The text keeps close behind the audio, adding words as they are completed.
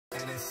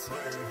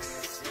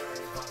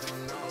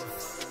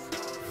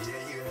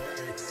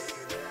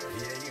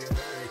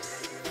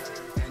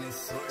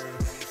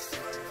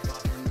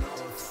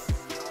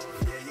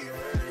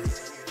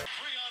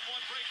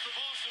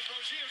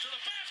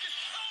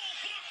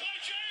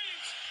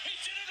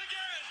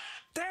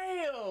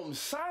Damn,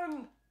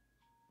 son.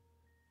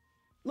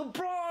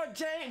 LeBron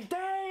James,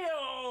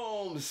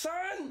 damn,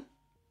 son.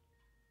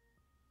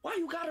 Why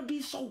you gotta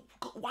be so,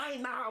 why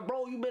nah,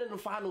 bro? You been in the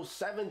finals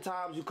 7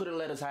 times. You couldn't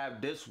let us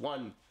have this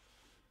one.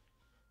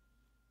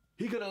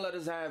 He couldn't let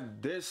us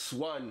have this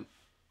one.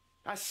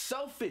 That's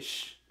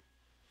selfish.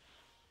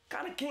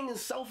 Kind of king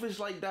is selfish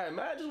like that,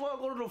 man. I just want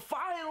to go to the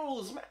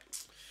finals, man.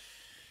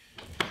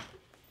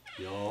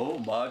 Yo,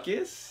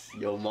 Marcus.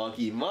 Yo,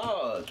 Monkey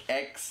Mark.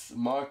 X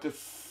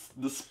Marcus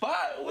the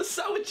Spot. What's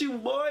up with you,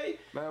 boy?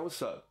 Man,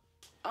 what's up?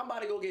 I'm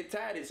about to go get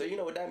tatted, so you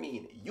know what that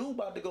mean. You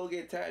about to go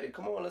get tatted.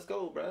 Come on, let's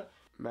go, bruh.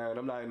 Man,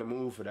 I'm not in the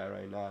mood for that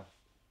right now.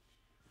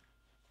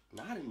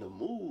 Not in the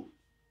mood?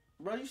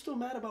 Bro, you still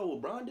mad about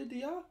what Bron did to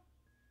y'all?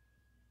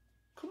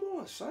 Come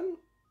on, son.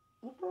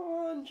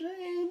 LeBron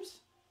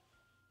James.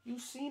 You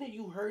seen it,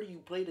 you heard it, you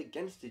played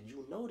against it,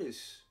 you know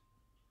this.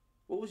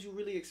 What was you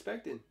really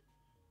expecting?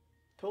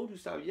 Told you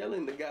stop yelling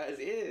in the guy's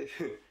ear.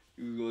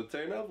 He was gonna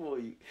turn up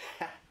on you.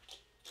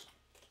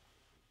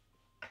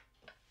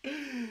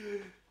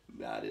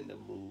 Not in the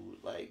mood.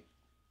 Like,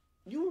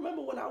 you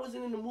remember when I was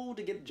in the mood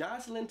to get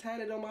Jocelyn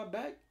tatted on my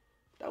back?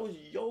 That was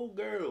your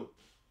girl,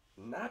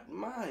 not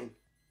mine.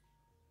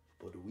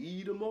 But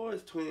we the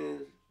Morris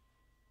twins.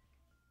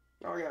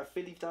 I got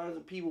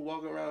 50,000 people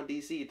walking around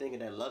DC thinking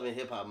that Love and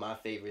Hip Hop my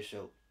favorite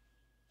show.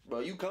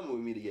 Bro, you coming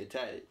with me to get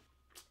tatted.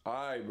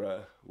 Alright,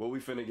 bro. What we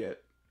finna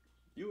get?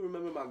 You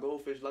remember my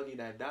goldfish Lucky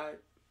that died?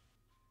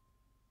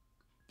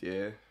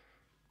 Yeah.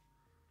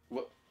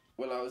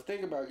 Well, I was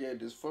thinking about getting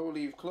this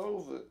 4-leaf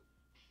clover.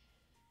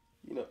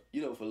 You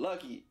know, for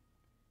Lucky.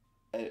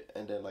 And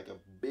then like a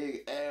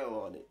big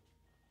L on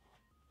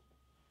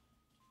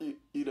it.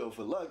 You know,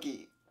 for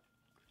Lucky.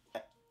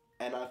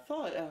 And I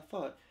thought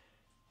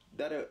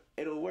that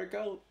it'll work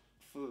out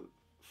for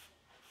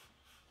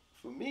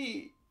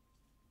me.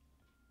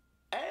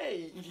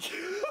 Hey.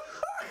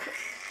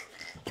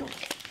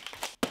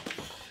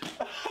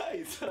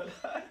 Hi, son.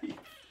 Hi.